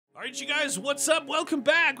Alright, you guys, what's up? Welcome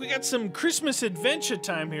back. We got some Christmas adventure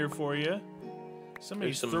time here for you.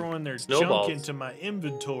 Somebody's throwing their snowballs. junk into my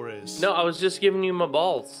inventories. No, I was just giving you my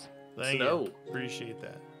balls. Thank you. Appreciate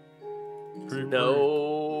that.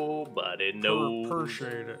 Nobody knows.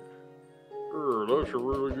 Appreciate it. That's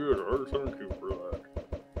really good. Thank you for that.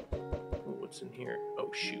 Oh, what's in here?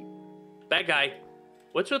 Oh, shoot. Bad guy.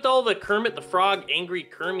 What's with all the Kermit the Frog angry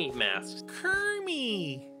Kermie masks?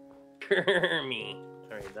 Kermie!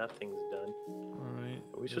 Alright, that thing's done. Alright.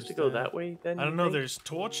 Are we supposed to go that way then? I don't know. There's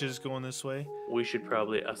torches going this way. We should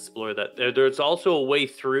probably explore that. There's also a way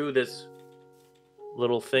through this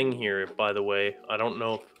little thing here, by the way. I don't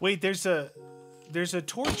know. Wait, there's a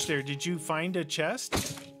torch there. Did you find a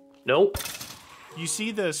chest? Nope. You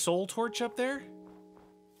see the soul torch up there?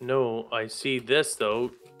 No, I see this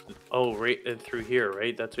though. Oh, right through here,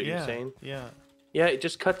 right? That's what you're saying? Yeah. Yeah, it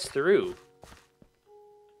just cuts through.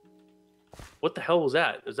 What the hell was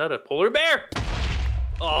that? Is that a polar bear?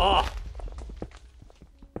 Oh!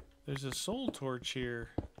 There's a soul torch here.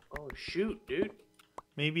 Oh, shoot, dude.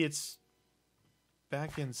 Maybe it's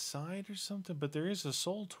back inside or something, but there is a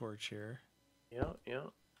soul torch here. Yeah.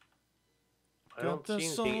 I don't see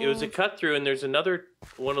anything. It was a cut through, and there's another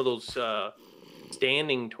one of those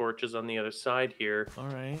standing torches on the other side here. All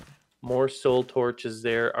right. More soul torches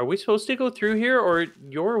there. Are we supposed to go through here or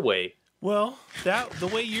your way? Well,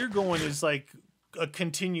 the way you're going is like a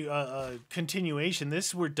continuation.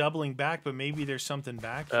 This we're doubling back, but maybe there's something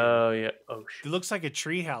back here. Oh yeah. Oh shoot. It looks like a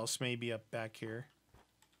tree house maybe up back here.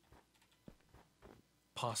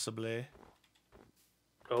 Possibly.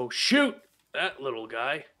 Oh shoot! That little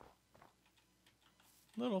guy.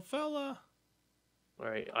 Little fella. All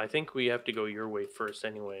right, I think we have to go your way first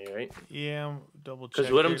anyway, right? Yeah, double check.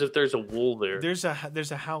 Because what happens if there's a wool there? There's a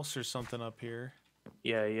house or something up here.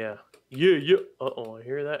 Yeah. Uh-oh, I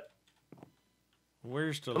hear that.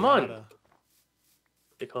 Where's the Come on.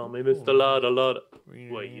 They call me Mr. Lotta.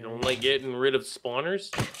 Wait, you don't like getting rid of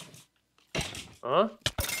spawners? Huh?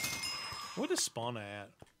 What is spawner at?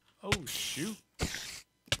 Oh, shoot.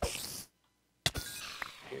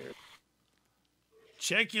 Here.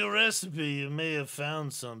 Check your recipe. You may have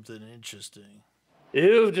found something interesting.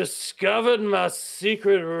 You've discovered my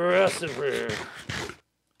secret recipe.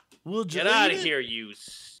 Get out of here, you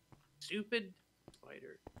stupid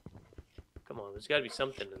spider. Come on, there's got to be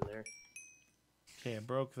something in there. Okay, I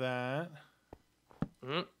broke that.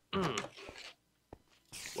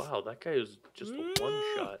 Wow, that guy was just a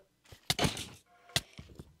one-shot.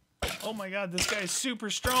 Oh my god, this guy is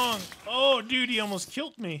super strong. Oh, dude, he almost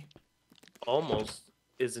killed me. Almost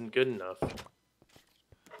isn't good enough.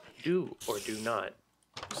 Do or do not.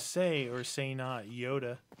 Say or say not,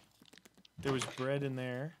 Yoda. There was bread in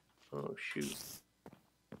there. Oh, shoot.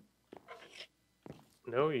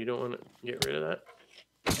 No, you don't want to get rid of that?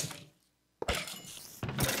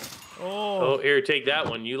 Oh, here, take that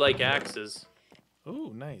one. You like axes.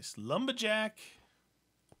 Oh, nice. Lumberjack.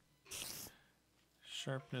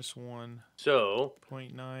 Sharpness 1. So,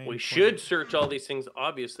 0.9. we should search all these things,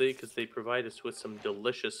 obviously, because they provide us with some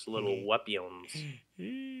delicious little weapons.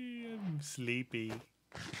 I'm sleepy.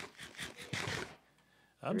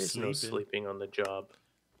 I'm There's no sleeping on the job.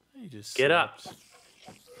 You just get up.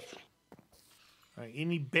 All right,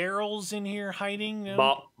 any barrels in here hiding?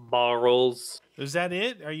 No? Barrels. Is that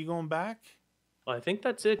it? Are you going back? I think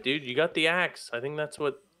that's it, dude. You got the axe. I think that's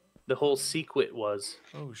what the whole secret was.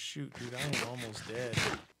 Oh, shoot, dude. I am almost dead.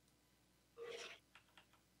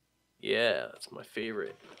 Yeah, that's my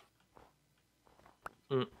favorite.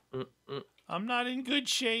 I'm not in good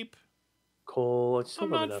shape. Coal. I'm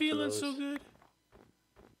not feeling so good.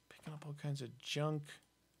 Picking up all kinds of junk.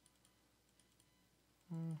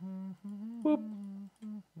 Boop.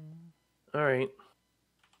 All right.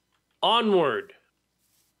 Onward.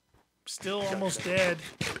 Still almost dead.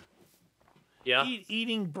 Yeah.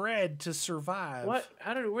 Eating bread to survive. What?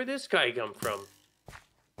 Where'd this guy come from?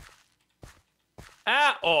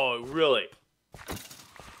 Ah! Oh, really?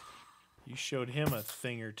 You showed him a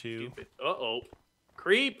thing or two. Stupid. Uh-oh.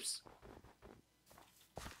 Creeps.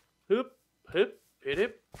 Hoop, hoop, hit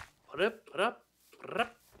it. Put up, put up, put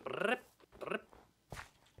up, put up, put up.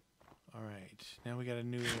 All right. Now we got a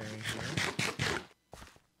new area here.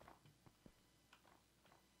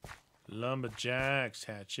 Lumberjacks,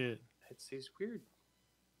 hatchet. It's these weird.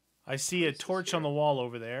 I see a torch on the wall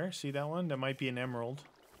over there. See that one? That might be an emerald.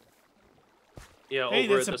 Yeah. Hey,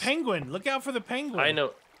 that's a penguin. Look out for the penguin. I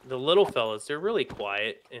know. The little fellas, they're really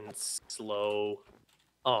quiet and slow.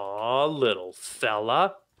 Aw, little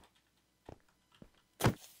fella.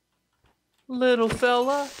 Little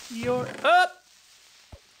fella, you're up.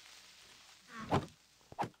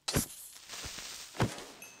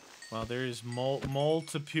 Well, there's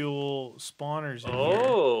multiple spawners in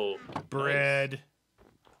here. Bread. Nice.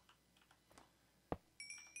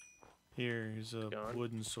 Here's a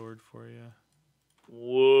wooden sword for you.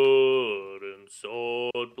 Wooden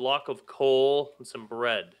sword, block of coal, and some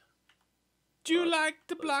bread. Do you like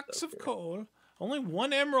the blocks of coal? Only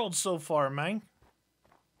 1 emerald so far, man.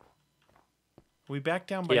 We back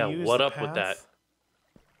down by you. Yeah, what up with that?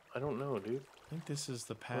 I don't know, dude. I think this is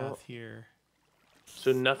the path here.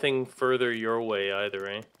 So nothing further your way either,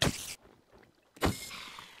 eh?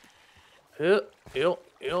 Yep.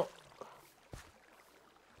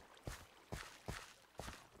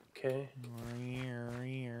 Okay.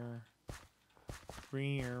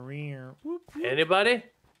 Anybody?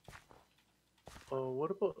 Oh,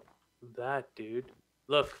 what about that, dude?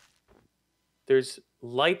 Look. There's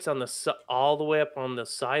lights on the all the way up on the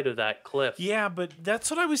side of that cliff. Yeah, but that's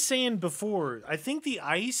what I was saying before. I think the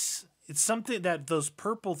ice, it's something that those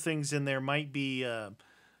purple things in there might be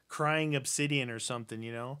crying obsidian or something,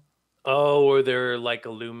 you know? Oh, or they're like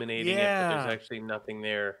illuminating it, but there's actually nothing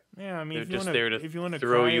there. Yeah, I mean, they're just there to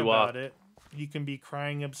throw you off. You can be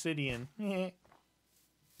crying obsidian.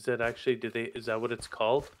 Is that actually, is that what it's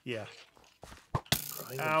called? Yeah.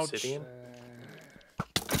 Crying obsidian?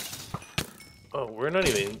 Oh, we're not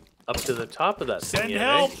even up to the top of that thing yet,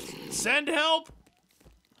 help! Eh? Send help!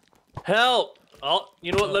 Help!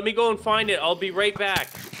 You know what? Let me go and find it. I'll be right back.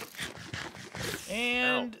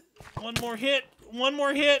 And one more hit. One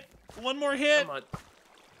more hit.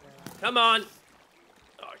 Come on.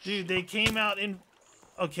 Oh, dude, they came out in...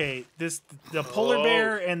 Okay, the polar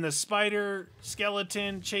bear and the spider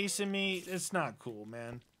skeleton chasing me. It's not cool,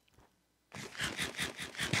 man.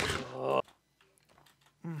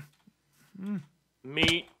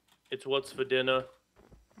 Meat. It's what's for dinner.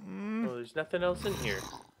 Oh, there's nothing else in here.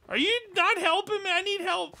 Are you not helping me? I need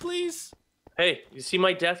help, please. Hey, you see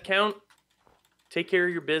my death count? Take care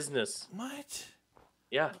of your business. What?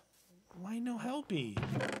 Yeah. Why no helpy?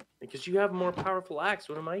 Because you have a more powerful axe.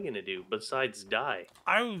 What am I going to do besides die?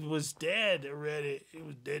 I was dead already. It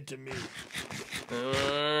was dead to me.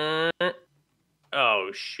 Oh,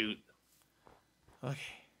 shoot. Okay.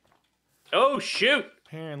 Oh, shoot.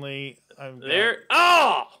 Apparently, I'm there.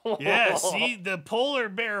 Oh! Yeah, see? The polar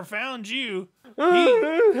bear found you.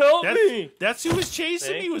 Help me. That's who was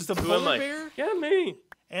chasing me, was the polar bear? Yeah, me.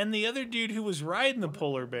 And the other dude who was riding the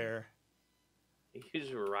polar bear.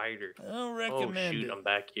 He's a rider. I don't recommend it. I'm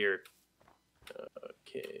back here.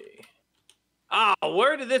 Okay. Ah,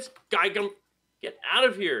 where did this guy come? Get out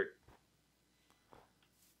of here.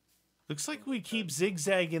 Looks like we keep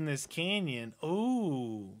zigzagging this canyon.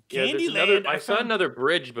 Oh, Candyland. I saw another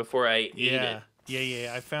bridge before I ate it.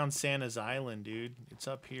 Yeah. I found Santa's Island, dude. It's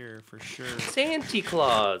up here for sure. Santa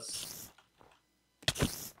Claus.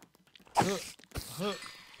 Okay,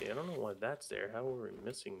 I don't know why that's there. How are we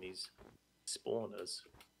missing these spawners?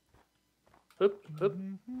 Hoop. There's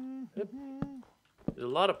a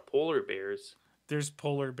lot of polar bears. There's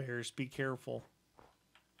polar bears. Be careful.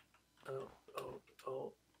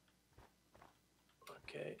 Oh.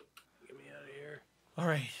 Okay, get me out of here. All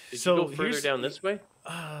right. Did you go further down this way?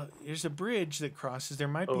 There's a bridge that crosses. There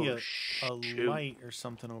might be a light or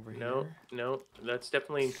something over here. No, that's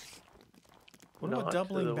definitely. What about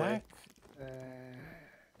doubling back?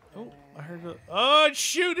 Oh, I heard a... Oh,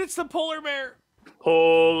 shoot! It's the polar bear!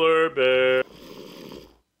 Polar bear!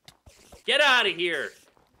 Get out of here!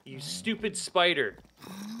 You stupid spider!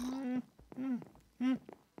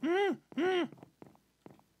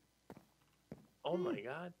 Oh my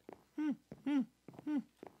god.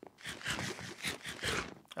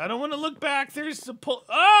 I don't want to look back. There's the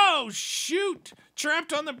Oh, shoot!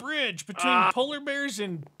 Trapped on the bridge between polar bears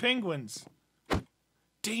and penguins.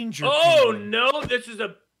 Danger. Oh, no! This is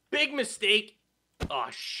a big mistake. Oh,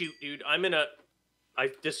 shoot, dude.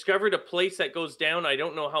 I've discovered a place that goes down. I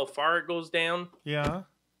don't know how far it goes down. Yeah.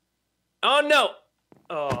 Oh, no!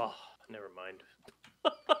 Oh, never mind.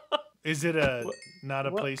 Is it not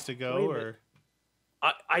a place to go, or?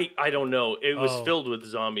 I don't know. It was filled with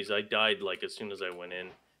zombies. I died like as soon as I went in.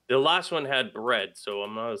 The last one had bread, so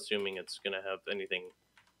I'm not assuming it's gonna have anything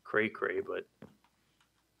cray-cray, but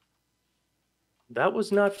that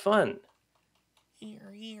was not fun.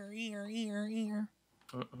 Ear.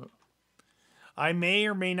 I may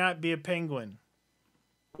or may not be a penguin.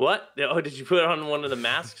 What? Oh, did you put on one of the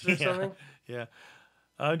masks or something? Yeah.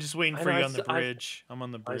 I'm just waiting for you on the bridge. I'm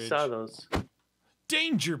on the bridge. I saw those.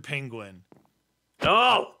 Danger, penguin.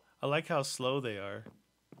 Oh! I like how slow they are.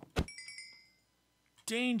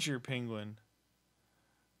 Danger, penguin.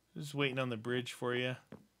 Just waiting on the bridge for you.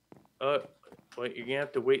 Wait, you're gonna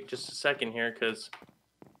have to wait just a second here, because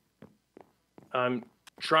I'm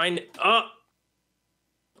trying to...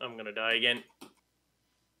 I'm going to die again.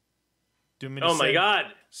 Oh my God.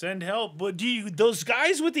 Send help. But those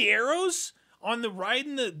guys with the arrows on the right,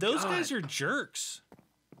 those guys are jerks.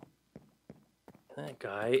 That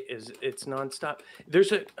guy it's nonstop.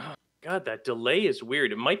 There's a... Oh, God, that delay is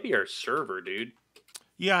weird. It might be our server, dude.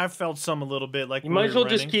 Yeah, I felt some a little bit like you might as well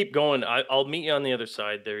just keep going. I'll meet you on the other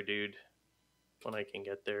side there, dude. When I can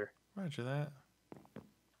get there. Roger that.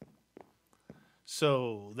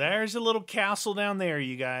 So, there's a little castle down there,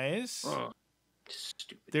 you guys.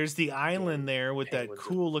 Stupid. There's the island there with that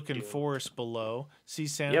cool-looking forest below. See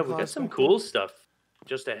Santa Claus? Yeah, we got some cool stuff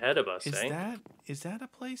just ahead of us, Is that a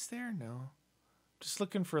place there? No. Just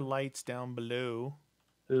looking for lights down below.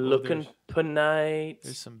 Looking for nights.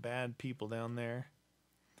 There's some bad people down there.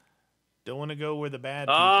 Don't want to go where the bad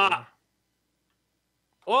people are.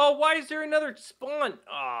 Oh, why is there another spawn?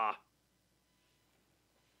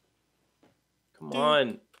 Come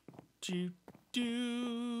on.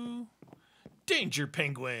 Danger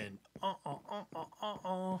penguin.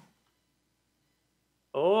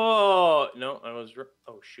 Oh, no, I was...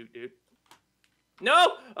 Oh, shoot, dude.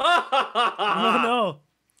 No! Oh, no.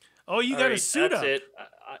 Oh, you got to suit up. That's it.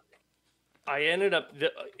 I ended up...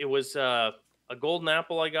 It was a golden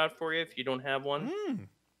apple I got for you if you don't have one.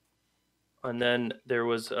 And then there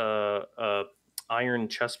was a iron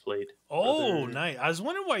chest plate. Oh, nice. I was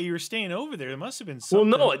wondering why you were staying over there. There must have been something.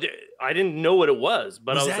 Well, no, I didn't know what it was.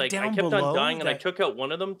 But I was like, I kept on dying and I took out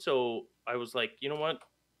one of them. So I was like, you know what?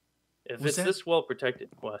 If it's this well protected,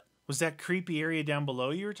 what? Was that creepy area down below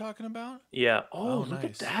you were talking about? Yeah. Oh, look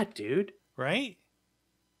at that, dude. Right?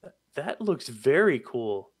 That looks very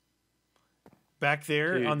cool. Back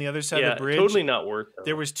there on the other side of the bridge. Totally not worth it.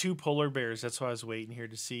 There was 2 polar bears. That's why I was waiting here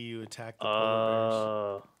to see you attack the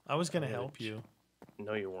polar bears. I was going to help you.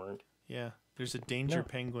 No, you weren't. Yeah. There's a danger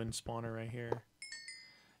penguin spawner right here.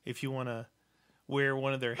 If you want to wear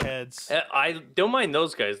one of their heads. I don't mind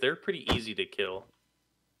those guys. They're pretty easy to kill.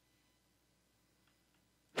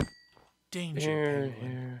 Danger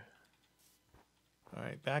penguin. All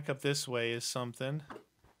right. Back up this way is something.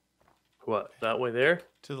 What? That way there?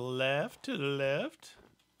 To the left, to the left.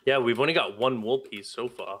 Yeah, we've only got 1 wool piece so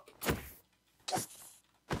far.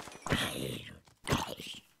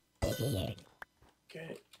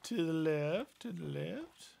 Okay. To the left, to the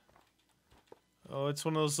left. Oh, it's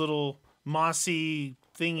one of those little mossy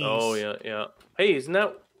thingies. Oh, yeah. Hey, isn't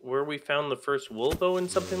that where we found the first wool, though,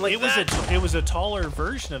 and something like that? It was a taller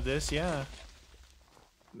version of this, yeah.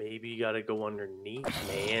 Maybe you gotta go underneath,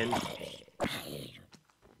 man.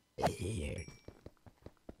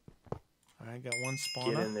 I got 1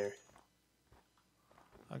 spawner. Get in there.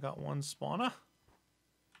 I got 1 spawner.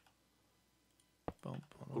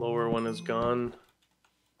 Lower one is gone.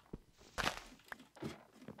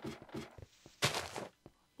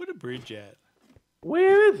 Where the bridge at?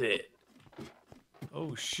 Where is it?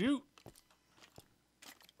 Oh, shoot.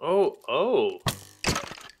 Oh.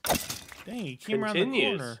 Dang, he came around the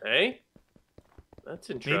corner. Hey? That's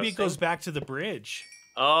interesting. Maybe it goes back to the bridge.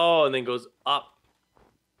 Oh, and then goes up.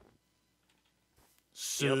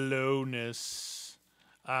 Slowness.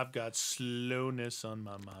 I've got slowness on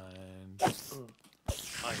my mind.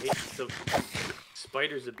 I hate the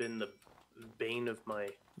spiders have been the bane of my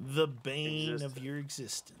of your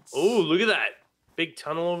existence. Oh, look at that big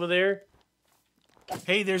tunnel over there.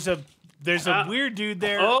 Hey, there's a weird dude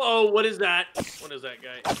there. Oh, what is that? What is that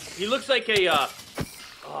guy? He looks like a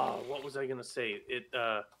what was I gonna say?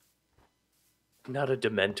 Not a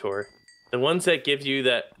Dementor. The ones that give you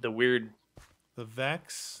the weird. The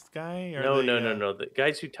Vex guy? Or no. The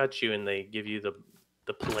guys who touch you and they give you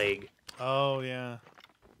the plague. Oh yeah.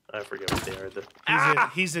 I forget what they are.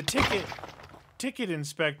 He's a ticket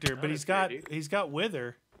inspector, but he's got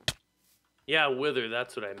wither. Yeah, wither.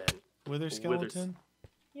 That's what I meant. Wither skeleton.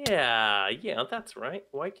 Yeah, that's right.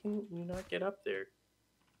 Why can you not get up there?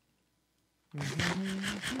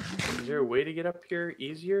 Is there a way to get up here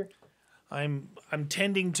easier? I'm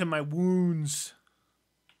tending to my wounds.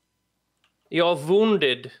 You're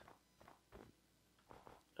wounded.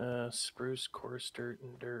 Spruce, coarse dirt,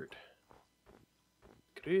 and dirt.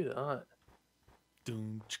 Could do that.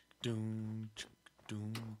 Doom, doom,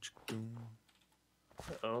 doom, doom.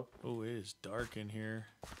 Uh-oh. Oh, it is dark in here.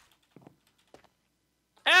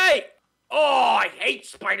 Hey! Oh, I hate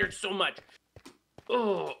spiders so much.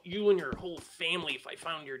 Oh, you and your whole family. If I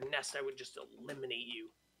found your nest, I would just eliminate you.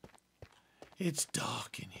 It's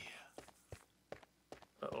dark in here.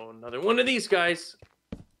 Uh-oh, another one of these guys.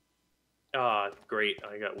 Great.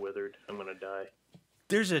 I got withered. I'm gonna die.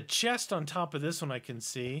 There's a chest on top of this one I can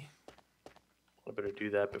see. I better do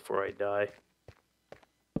that before I die.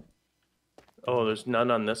 Oh, there's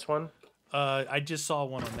none on this one? I just saw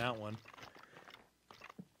one on that one.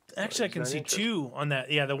 Actually, I can see two on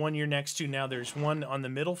that. Yeah, the one you're next to now. There's one on the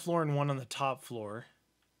middle floor and one on the top floor.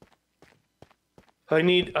 I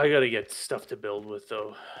gotta get stuff to build with,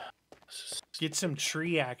 though. Get some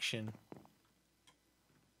tree action.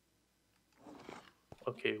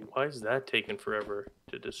 Okay, why is that taking forever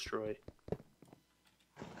to destroy?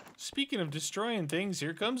 Speaking of destroying things,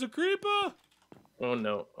 here comes a creeper. Oh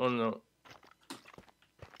no! Oh no!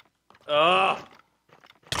 Ah!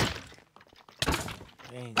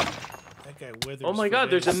 Dang, that guy withers. Oh my God!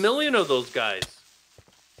 There's a million of those guys.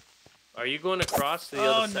 Are you going across to the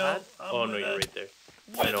other side? Oh no, you're right there.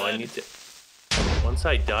 I know. I need to. Once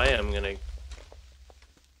I die, I'm gonna.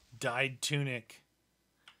 Dyed tunic.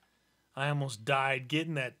 I almost died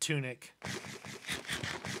getting that tunic.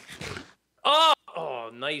 Oh! Oh,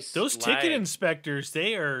 nice. Those ticket inspectors,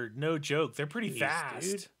 they are no joke. They're pretty fast.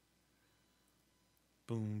 Dude.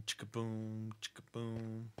 Boom, chicka boom, chicka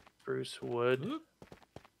boom. Bruce Wood. Oop.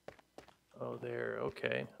 Oh, there.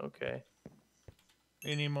 Okay, okay.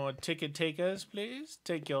 Any more ticket takers, please?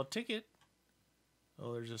 Take your ticket.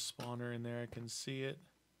 Oh, there's a spawner in there. I can see it.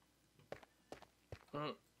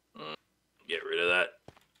 Get rid of that.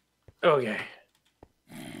 Okay.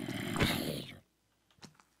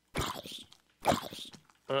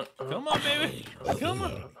 Come on, baby. Come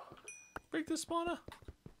on. Break the spawner.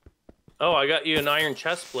 Oh, I got you an iron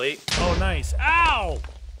chest plate. Oh, nice. Ow!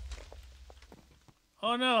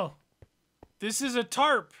 Oh, no. This is a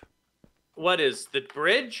tarp. What is the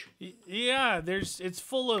bridge? Yeah, it's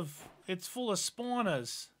full of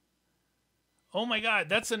spawners. Oh my God,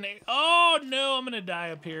 that's oh no, I'm gonna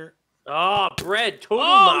die up here. Oh, bread, total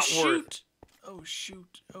not worth. Oh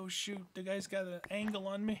shoot, oh shoot, the guy's got an angle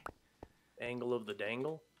on me. Angle of the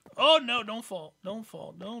dangle? Oh no, don't fall, don't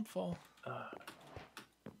fall, don't fall.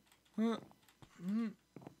 And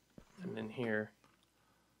then here.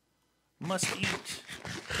 Must eat.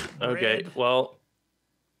 Okay, bread. well,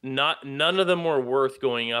 none of them were worth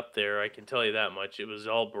going up there. I can tell you that much. It was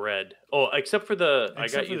all bread. Oh, except for I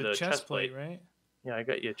got you the chest plate, right? Yeah, I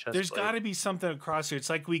got you a chest plate. There's got to be something across here.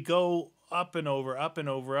 It's like we go up and over, up and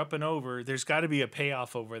over, up and over. There's got to be a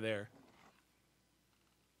payoff over there.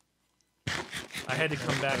 I had to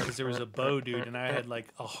come back because there was a bow, dude, and I had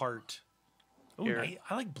like a heart. Oh, I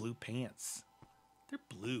like blue pants. They're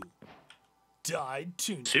blue. Dyed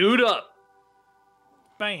tunic. Suit up.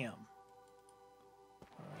 Bam.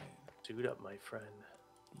 Suit up, my friend.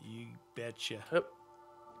 You betcha. Hup.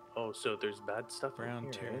 Oh, so there's bad stuff. Brown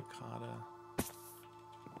in here, terracotta.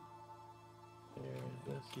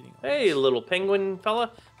 Hey, little penguin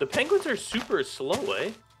fella. The penguins are super slow,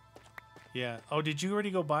 eh? Yeah. Oh, did you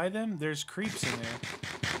already go buy them? There's creeps in there.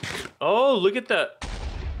 Oh, look at that.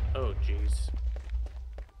 Oh, jeez.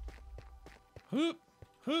 Hoop.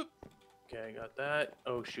 Hoop. Okay, I got that.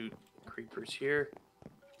 Oh, shoot. Creepers here.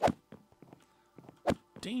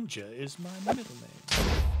 Danger is my middle name.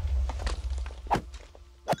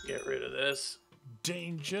 Get rid of this.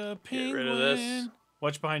 Danger penguin. Get rid of this.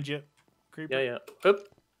 Watch behind you, creeper. Yeah, yeah. Hup.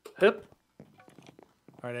 Hup.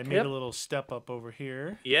 All right, I made a little step up over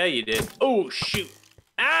here. Yeah, you did. Oh, shoot.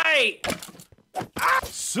 Aye!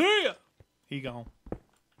 See ya! He gone.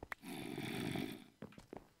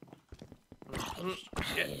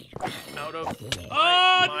 Get out of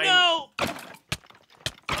mine. No!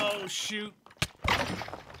 Oh, shoot.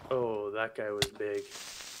 Oh, that guy was big.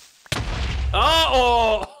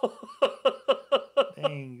 Oh!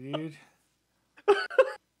 Dang, dude.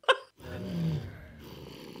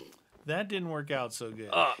 That didn't work out so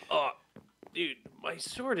good. Dude, my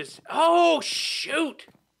sword is... Oh, shoot!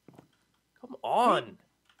 Come on.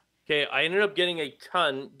 Okay, I ended up getting a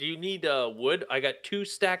ton. Do you need wood? I got 2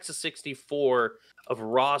 stacks of 64 of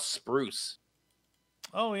raw spruce.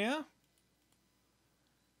 Oh, yeah?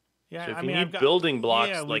 Yeah, so if you need building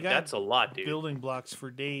blocks, like, that's a lot, dude. Building blocks for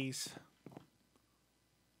days.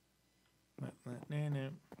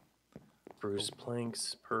 Spruce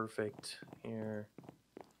planks, perfect.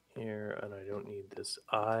 Here, and I don't need this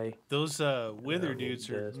eye. Those wither dudes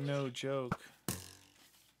are no joke.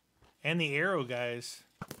 And the arrow guys.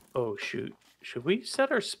 Oh, shoot. Should we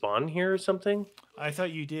set our spawn here or something? I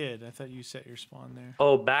thought you did. I thought you set your spawn there.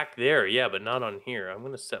 Oh, back there. Yeah, but not on here. I'm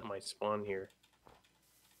going to set my spawn here.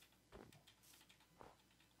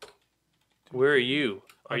 Where are you?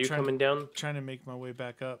 Are you coming down? Trying to make my way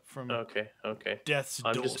back up from Okay. death's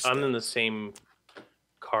doorstep. I'm in the same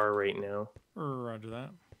car right now. Roger that.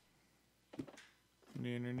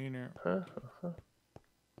 Neener.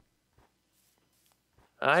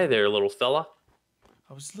 Hi there, little fella.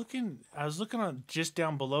 I was looking on just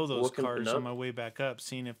down below those Looking for cars nothing. on my way back up,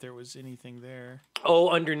 seeing if there was anything there. Oh,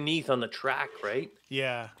 underneath on the track, right?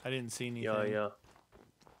 Yeah, I didn't see anything. Yeah.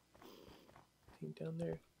 Anything down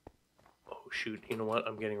there? Oh shoot! You know what?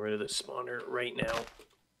 I'm getting rid of this spawner right now.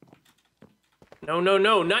 No,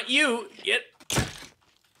 not you! Get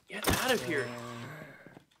out of here!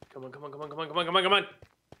 Come on!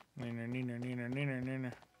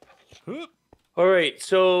 Neener. Whoop. All right,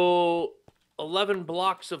 so 11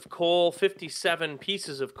 blocks of coal, 57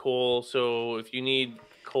 pieces of coal. So if you need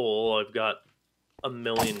coal, I've got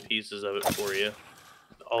 1,000,000 pieces of it for you.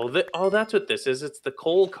 Oh, that's what this is. It's the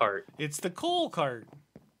coal cart. It's the coal cart.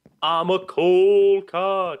 I'm a coal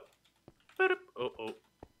cart.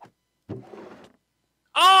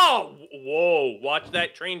 Oh, whoa! Watch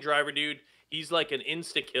that train driver, dude. He's like an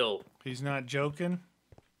insta kill. He's not joking.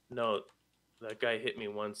 No, that guy hit me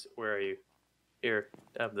once. Where are you? Here,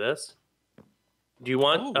 have this. Do you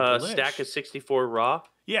want a stack of 64 raw?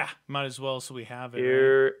 Yeah, might as well so we have it.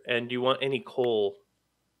 Here, right? and do you want any coal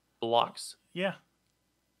blocks? Yeah.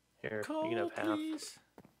 Here, coal, you can have half. Please.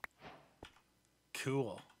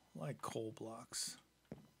 Cool. I like coal blocks.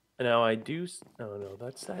 Now I do. Oh no,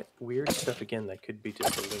 that's that weird stuff again. That could be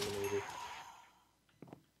just eliminated.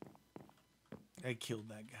 I killed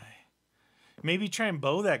that guy. Maybe try and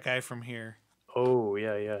bow that guy from here. Oh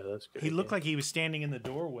yeah, that's good. He looked like he was standing in the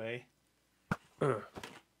doorway.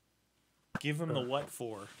 Give him the what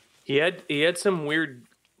for? He had some weird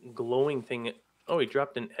glowing thing. Oh, he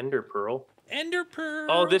dropped an ender pearl. Ender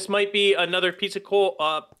pearl. Oh, this might be another piece of coal.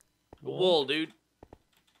 Wool, dude.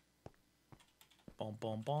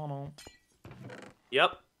 Boom.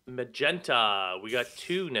 Yep, magenta. We got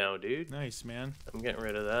 2 now, dude. Nice, man. I'm getting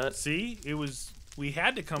rid of that. See, we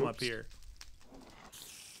had to come up here.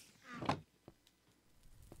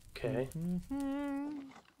 Okay.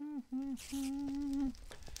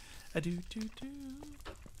 Do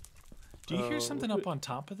you hear something up on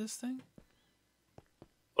top of this thing?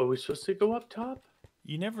 Are we supposed to go up top?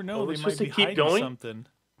 You never know. They might supposed be to keep hiding going? something.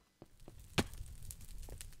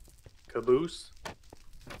 Caboose.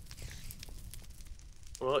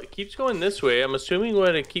 Well, it keeps going this way. I'm assuming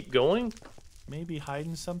we're to keep going. Maybe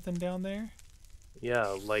hiding something down there?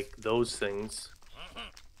 Yeah, like those things.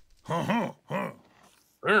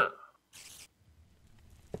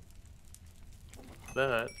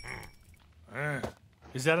 That.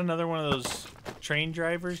 Is that another one of those train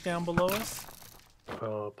drivers down below us?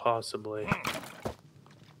 Oh, possibly.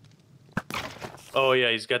 Oh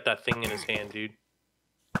yeah, he's got that thing in his hand, dude.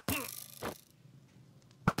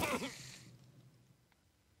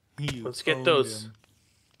 Let's get those.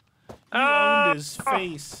 He owned his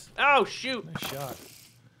face. Oh shoot! Nice shot.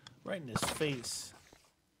 Right in his face.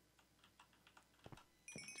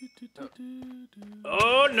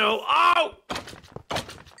 Oh no! Oh!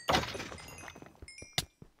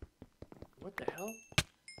 What the hell?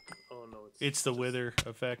 Oh no! It's the wither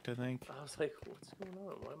effect, I think. I was like, what's going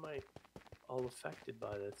on? Why am I all affected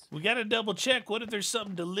by this? We gotta double check. What if there's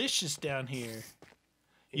something delicious down here?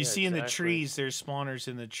 You see in the trees, there's spawners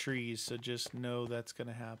in the trees, so just know that's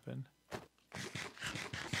gonna happen.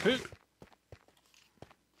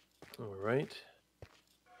 All right.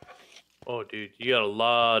 Oh, dude, you got a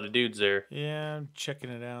lot of dudes there. Yeah, I'm checking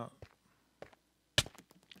it out.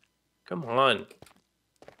 Come on.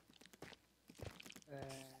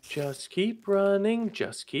 Just keep running.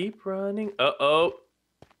 Just keep running. Uh-oh.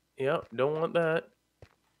 Yep, don't want that.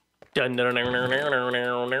 Iron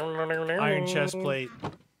chest plate.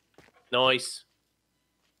 Nice.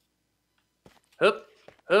 Hup.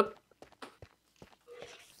 Hup.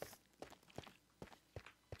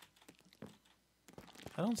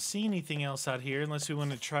 I don't see anything else out here unless we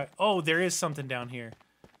want to try. Oh, there is something down here.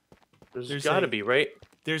 There's got to be, right?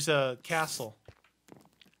 There's a castle.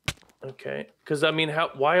 Okay. Because, I mean,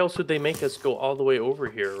 why else would they make us go all the way over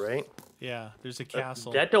here, right? Yeah, there's a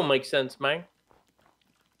castle. That don't make sense, man.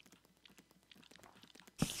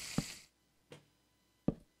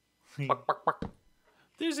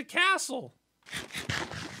 There's a castle.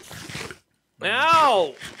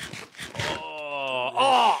 Ow!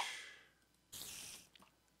 Oh!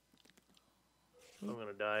 I'm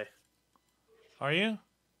gonna die. Are you?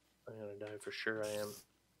 I'm gonna die for sure. I am.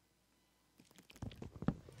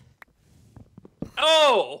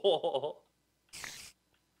 Oh!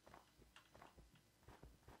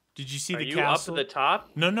 Did you see the castle? castle? Are you up at the top?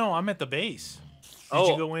 No, I'm at the base. Did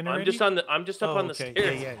you go in already? I'm just up on the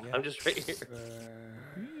stairs. Yeah. I'm just right here.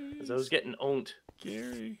 Because I was getting owned.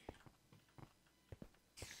 Gary.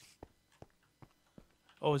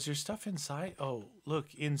 Oh, is there stuff inside? Oh,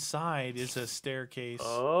 look, inside is a staircase.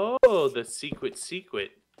 Oh, the secret.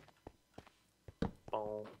 Boom.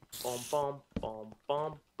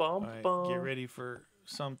 Alright, get ready for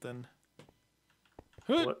something.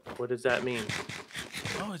 What does that mean?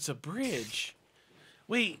 Oh, it's a bridge.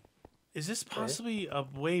 Wait, is this possibly a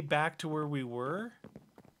way back to where we were?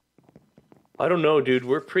 I don't know, dude.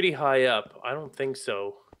 We're pretty high up. I don't think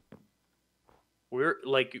so. We're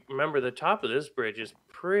like, remember the top of this bridge is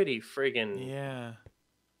pretty friggin'. Yeah.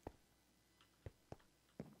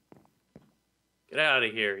 Get out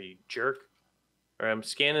of here, you jerk. All right, I'm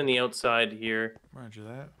scanning the outside here. Roger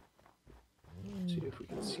that. See if we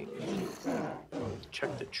can see.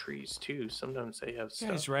 Check the trees too. Sometimes they have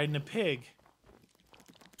stuff. He's riding a pig.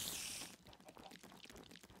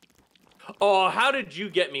 Oh, how did you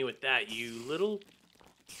get me with that, you little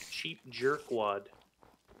cheap jerkwad?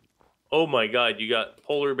 Oh my God, you got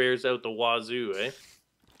polar bears out the wazoo, eh?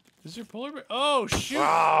 Is there polar bear? Oh shoot!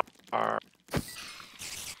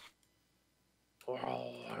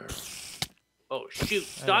 Oh shoot!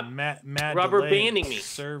 Stop mad rubber delay banding me.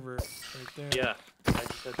 Server right there. Yeah, I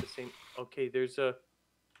just had the same. Okay, there's a.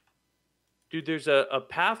 Dude, there's a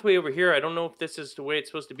pathway over here. I don't know if this is the way it's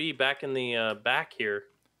supposed to be. Back in the back here.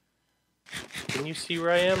 Can you see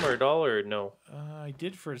where I am, or at all, or no? I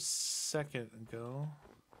did for a second ago.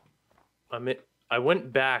 I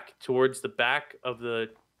went back towards the back of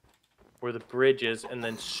where the bridge is, and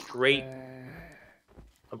then straight.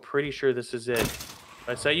 I'm pretty sure this is it.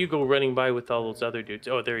 I saw you go running by with all those other dudes.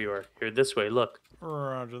 Oh, there you are. Here, this way. Look.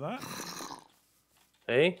 Roger that.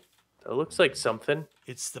 Hey, that looks like something.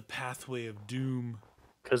 It's the pathway of doom.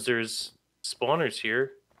 Because there's spawners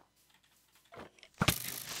here.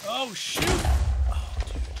 Oh, shoot! Oh,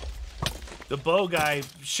 dude. The bow guy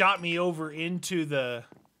shot me over into the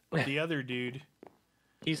other dude.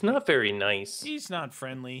 He's not very nice. He's not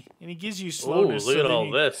friendly. And he gives you slowness. Oh, look at all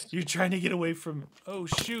this. You're trying to get away from... Oh,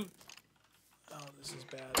 shoot. Oh, this is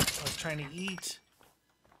bad. I was trying to eat.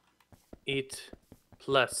 Eat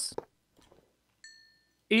plus.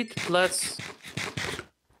 Eat plus.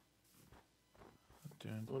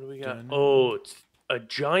 What do we got? Oh, it's a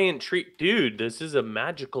giant tree. Dude, this is a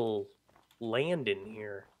magical land in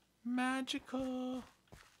here. Magical.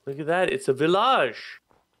 Look at that. It's a village.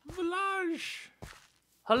 Village.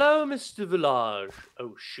 Hello, Mr. Village.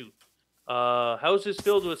 Oh, shoot. Houses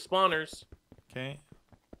filled with spawners. Okay.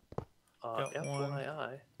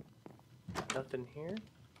 FYI. Nothing here.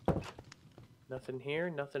 Nothing here.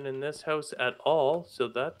 Nothing in this house at all. So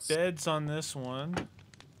that's... Beds on this one.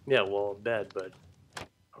 Yeah, well, bed, but... I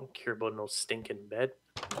don't care about no stinking bed.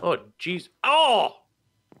 Oh, jeez. Oh!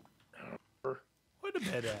 Where the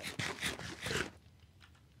bed at?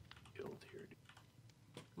 Build here.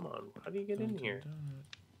 Come on, how do you get in here?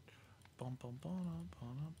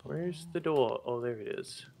 Where's the door? Oh, there it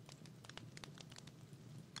is.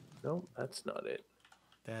 No, that's not it.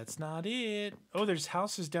 That's not it. Oh, there's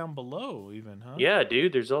houses down below even, huh? Yeah,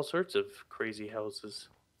 dude, there's all sorts of crazy houses.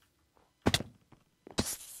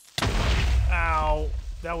 Ow.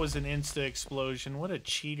 That was an insta explosion. What a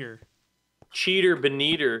cheater. Cheater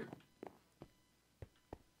beneater.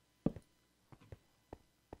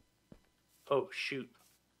 Oh, shoot.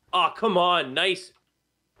 Oh, come on. Nice.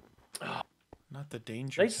 Oh, not the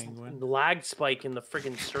danger penguin. Nice lag spike in the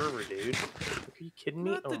friggin' server, dude. Are you kidding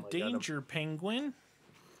me? Not the danger penguin.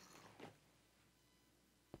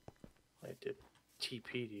 I had to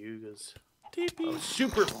TP to you because TP. I was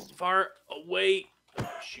super far away. Oh,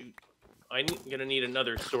 shoot. I'm gonna need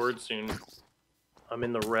another sword soon. I'm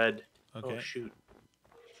in the red. Okay. Oh, shoot.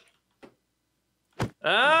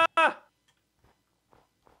 Ah!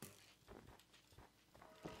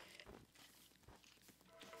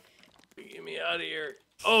 Get me out of here.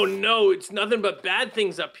 Oh, no. It's nothing but bad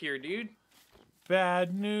things up here, dude.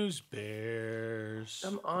 Bad news bears.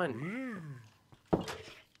 Come on. Oh,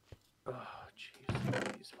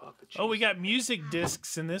 jeez. Oh, we got music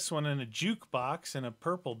discs in this one and a jukebox and a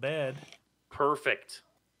purple bed. Perfect.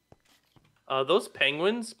 Those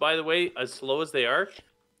penguins, by the way, as slow as they are,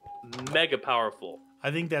 mega powerful.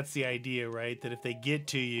 I think that's the idea, right? That if they get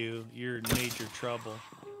to you, you're in major trouble.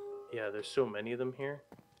 Yeah, there's so many of them here.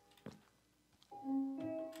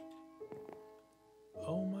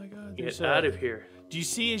 Oh my God. Get out of here. Do you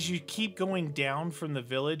see as you keep going down from the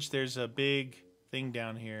village, there's a big thing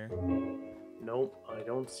down here? Nope, I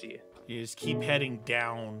don't see it. You just keep heading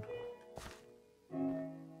down.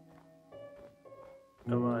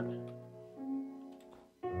 Come on.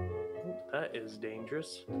 That is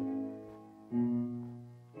dangerous.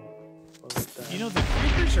 You know, the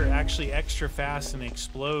creepers are actually extra fast and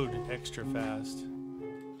explode extra fast.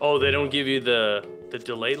 Oh, they don't give you the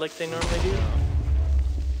delay like they normally do?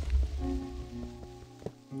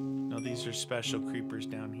 No, these are special creepers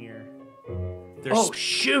down here. They're oh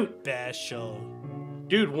shoot, special.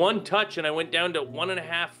 Dude, one touch and I went down to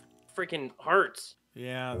 1.5 freaking hearts.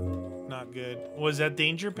 Yeah, not good. Was that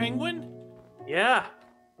Danger Penguin? Yeah.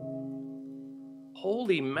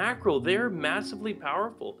 Holy mackerel, they're massively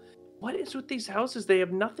powerful. What is with these houses? They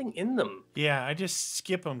have nothing in them. Yeah, I just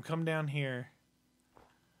skip them. Come down here.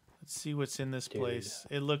 Let's see what's in this place.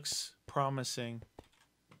 It looks promising.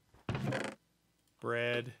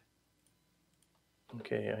 Bread.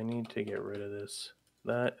 Okay, I need to get rid of this.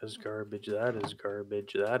 That is garbage. That is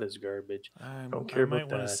garbage. That is garbage. I don't care about that. I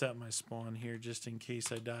might want to set my spawn here just in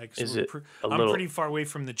case I die. Is it I'm pretty far away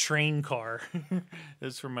from the train car.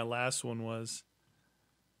 That's where my last one was.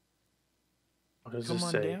 What does this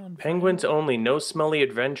say? Down, Penguins only. No smelly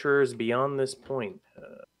adventurers beyond this point.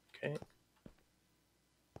 Okay.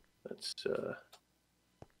 That's a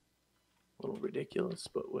little ridiculous,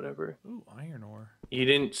 but whatever. Ooh, iron ore. You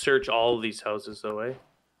didn't search all of these houses, though, eh?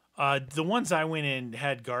 The ones I went in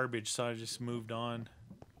had garbage, so I just moved on.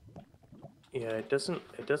 Yeah, it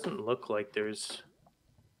doesn't look like there's...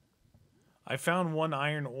 I found one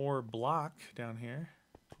iron ore block down here.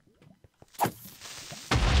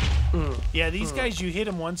 Yeah, these guys, you hit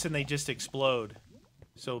them once and they just explode.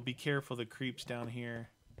 So be careful the creeps down here.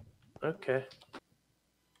 Okay.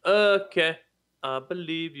 Okay. I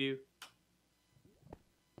believe you.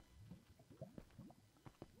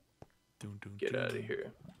 Get out of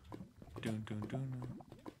here.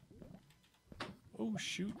 Oh,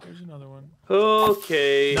 shoot. There's another one.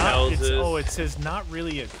 Okay, houses. It says not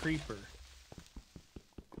really a creeper.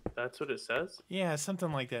 That's what it says? Yeah,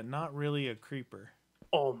 something like that. Not really a creeper.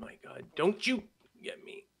 Oh my god, don't you get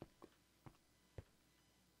me.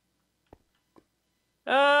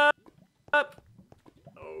 Up!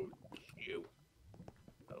 Oh, shoot.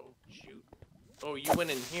 Oh, shoot. Oh, you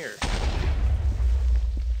went in here.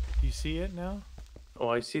 You see it now? Oh,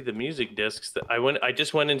 I see the music discs. I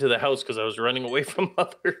just went into the house because I was running away from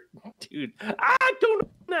other dude. Ah, don't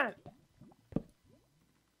open that!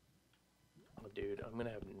 Oh, dude, I'm gonna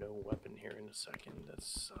have no weapon here in a second. That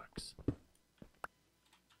sucks.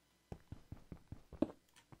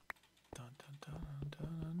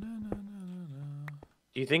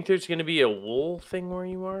 Do you think there's going to be a wool thing where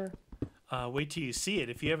you are? Wait till you see it.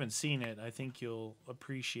 If you haven't seen it, I think you'll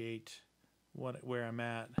appreciate where I'm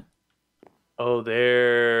at. Oh,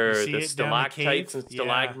 there. The stalactites and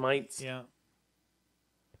stalagmites. Yeah.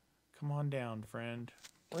 Come on down, friend.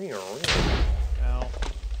 Ow. A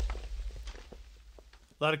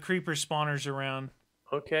lot of creeper spawners around.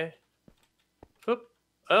 Okay. Oop.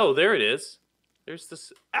 Oh, there it is. There's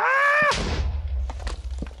this. Ah!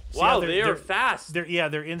 Wow, they're fast. They're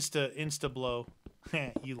insta blow.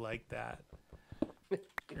 You like that?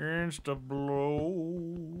 Insta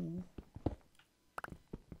blow.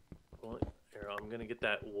 Well, here, I'm gonna get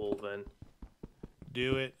that wool then.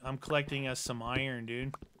 Do it. I'm collecting us some iron,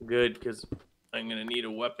 dude. Good, because I'm gonna need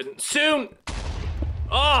a weapon soon.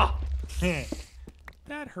 Ah! Oh!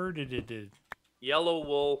 That hurted it. Did. Yellow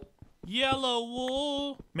wool. Yellow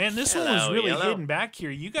wool. Man, this one was really hidden back here.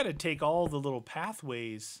 You got to take all the little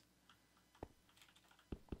pathways.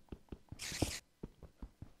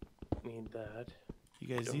 Need that. You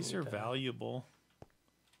guys, these are valuable.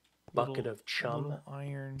 Bucket of chum. Little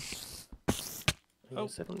iron. I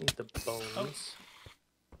guess I don't need the bones.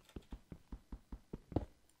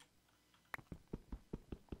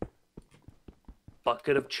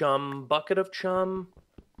 Bucket of chum. Bucket of chum.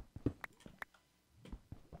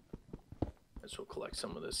 We'll collect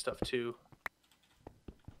some of this stuff too.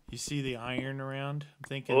 You see the iron around? I'm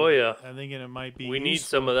thinking. Oh yeah. I'm thinking it might be. We need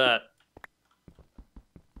some of that.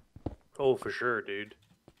 Oh, for sure, dude.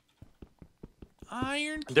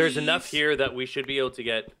 Iron. Please. There's enough here that we should be able to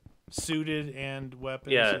get suited and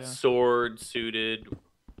weapons. Yeah, sword, suited.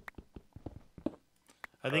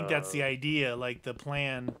 I think that's the idea, like the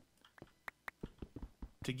plan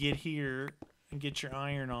to get here and get your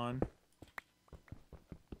iron on.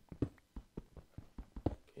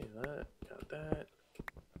 That, got that.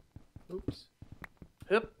 Oops.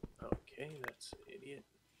 Yep. Okay, that's an idiot.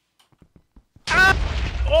 Ah!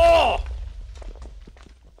 Oh!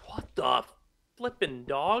 What the flippin'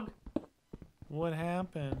 dog? What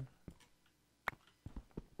happened?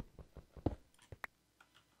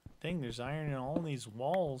 Dang, there's iron in all these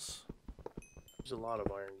walls. There's a lot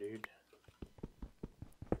of iron, dude.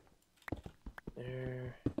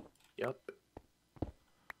 There. Yup.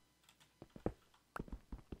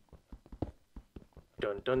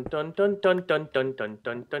 Dun dun dun dun dun dun dun dun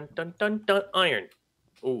dun dun dun dun dun iron.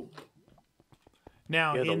 Ooh.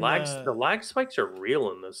 Now yeah, the lag spikes are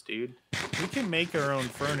real in this, dude. We can make our own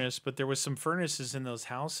furnace, but there was some furnaces in those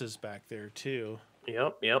houses back there too.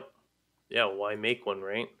 Yep, yep. Yeah, why make one,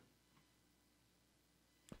 right?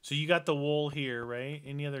 So you got the wool here, right?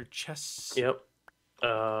 Any other chests? Yep.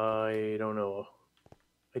 I don't know.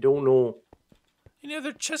 I don't know. Any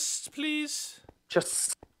other chests, please?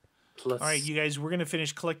 Chests. All right, you guys, we're going to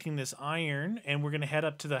finish collecting this iron, and we're going to head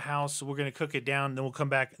up to the house. We're going to cook it down, then we'll come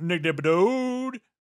back.